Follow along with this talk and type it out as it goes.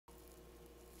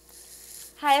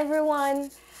Hi everyone!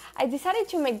 I decided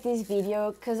to make this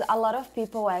video because a lot of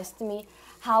people asked me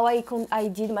how I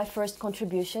did my first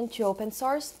contribution to open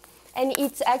source, and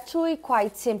it's actually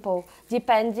quite simple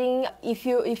depending if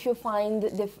you find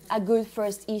a good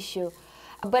first issue.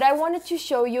 But I wanted to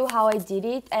show you how I did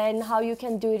it and how you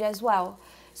can do it as well.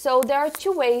 So there are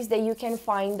two ways that you can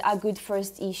find a good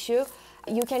first issue.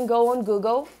 You can go on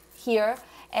Google here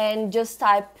and just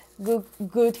type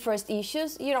good first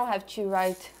issues. You don't have to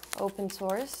write open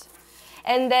source.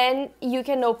 And then you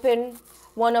can open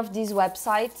one of these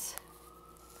websites.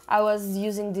 I was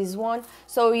using this one.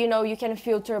 So, you can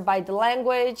filter by the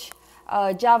language,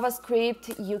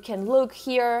 JavaScript, you can look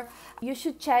here. You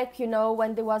should check,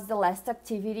 when there was the last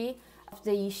activity of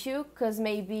the issue, because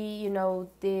maybe,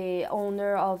 the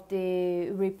owner of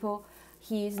the repo,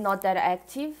 he's not that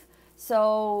active.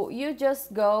 So you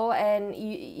just go and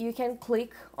you can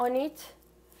click on it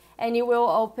and it will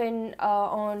open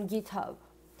on GitHub.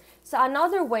 So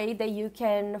another way that you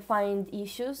can find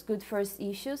issues, good first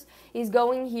issues, is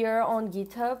going here on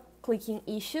GitHub, clicking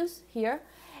issues here,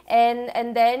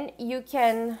 and then you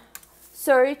can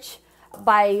search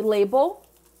by label.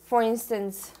 For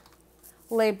instance,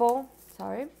 label,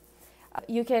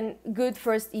 you can good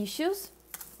first issues,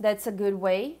 that's a good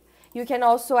way. You can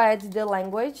also add the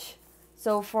language.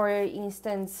 So for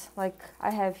instance, like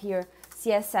I have here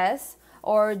CSS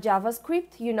or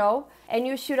JavaScript, and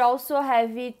you should also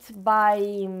have it by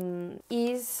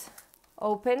is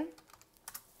open,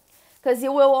 because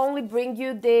it will only bring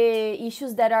you the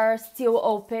issues that are still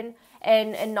open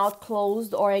and not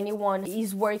closed or anyone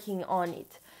is working on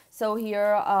it. So here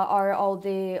are all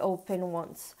the open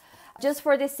ones. Just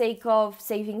for the sake of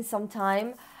saving some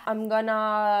time, I'm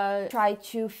gonna try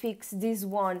to fix this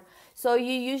one. So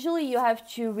you have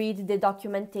to read the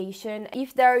documentation.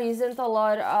 If there isn't a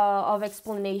lot of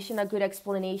explanation, a good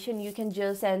explanation, you can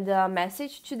just send a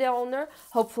message to the owner.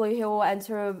 Hopefully he will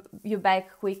answer you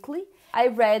back quickly. I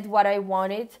read what I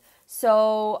wanted.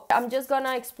 So I'm just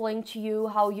gonna explain to you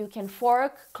how you can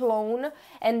fork, clone,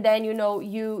 and then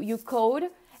you code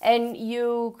and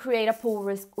you create a pull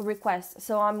request.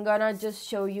 So I'm gonna just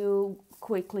show you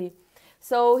quickly.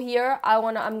 So here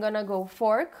I'm gonna go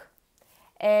fork,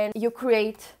 and you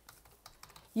create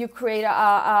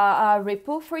a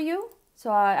repo for you. So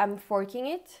I'm forking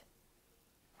it.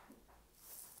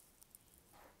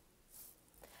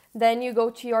 Then you go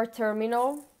to your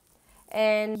terminal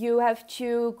and you have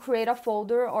to create a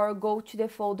folder or go to the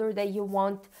folder that you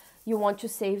want to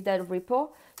save that repo.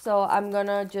 So I'm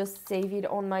gonna just save it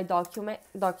on my document,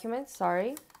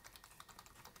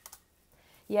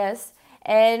 Yes,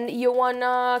 and you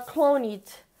wanna clone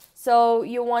it. So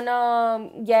you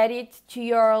wanna get it to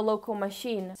your local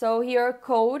machine. So here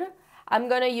code, I'm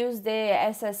gonna use the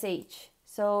SSH.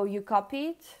 So you copy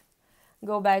it,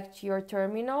 go back to your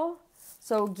terminal.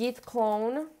 So git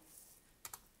clone,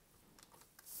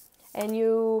 and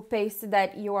you paste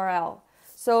that URL.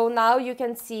 So now you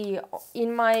can see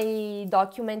in my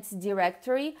documents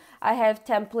directory, I have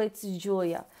templates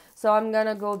Julia. So I'm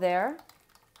gonna go there.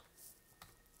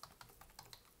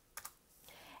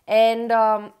 And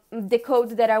the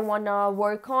code that I wanna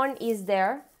work on is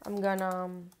there. I'm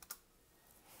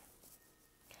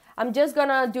just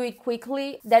gonna do it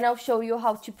quickly, then I'll show you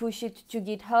how to push it to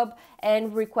GitHub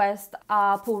and request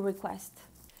a pull request.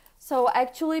 So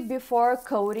actually before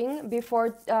coding,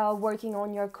 before working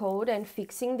on your code and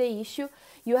fixing the issue,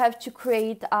 you have to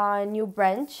create a new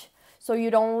branch so you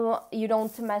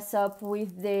don't mess up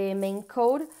with the main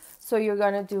code. So you're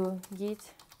gonna do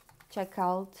git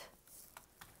checkout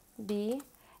B,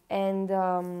 and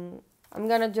I'm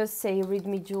gonna just say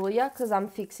readme Julia because I'm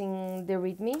fixing the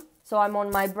readme. So I'm on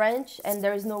my branch and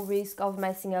there is no risk of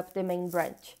messing up the main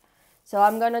branch. So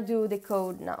I'm gonna do the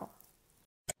code now.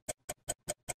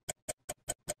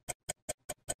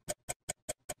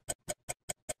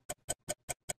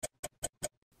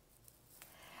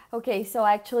 Okay, so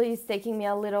actually it's taking me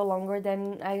a little longer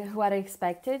than what I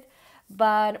expected,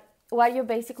 but what you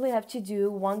basically have to do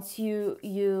once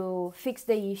you fix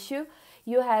the issue,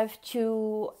 you have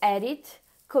to edit,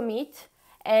 commit,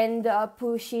 and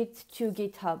push it to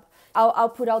GitHub. I'll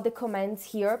put out the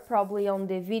comments here, probably on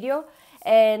the video,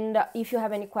 and if you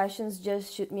have any questions,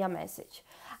 just shoot me a message.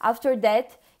 After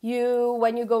that,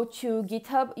 when you go to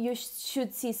GitHub, you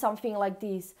should see something like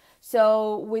this.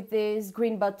 So with this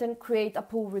green button, create a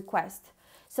pull request.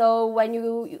 So when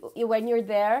you're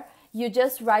there, you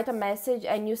just write a message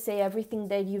and you say everything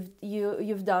that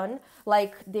you've done,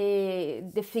 like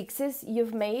the fixes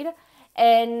you've made,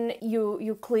 and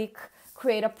you click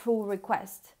create a pull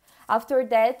request. After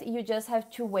that, you just have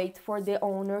to wait for the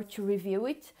owner to review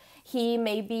it.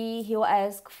 He'll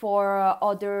ask for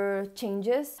other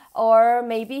changes, or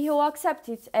maybe he'll accept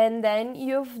it, and then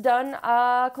you've done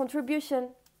a contribution.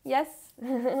 Yes.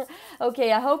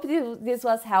 Okay, I hope this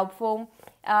was helpful.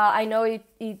 I know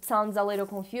it sounds a little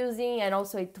confusing, and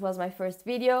also it was my first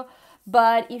video,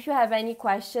 but if you have any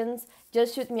questions,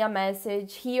 just shoot me a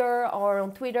message here or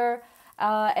on Twitter,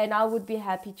 and I would be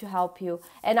happy to help you.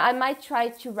 And I might try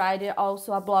to write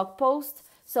also a blog post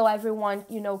so everyone,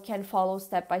 can follow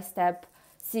step by step,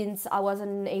 since I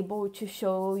wasn't able to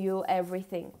show you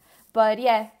everything. But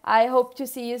yeah, I hope to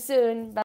see you soon. Bye.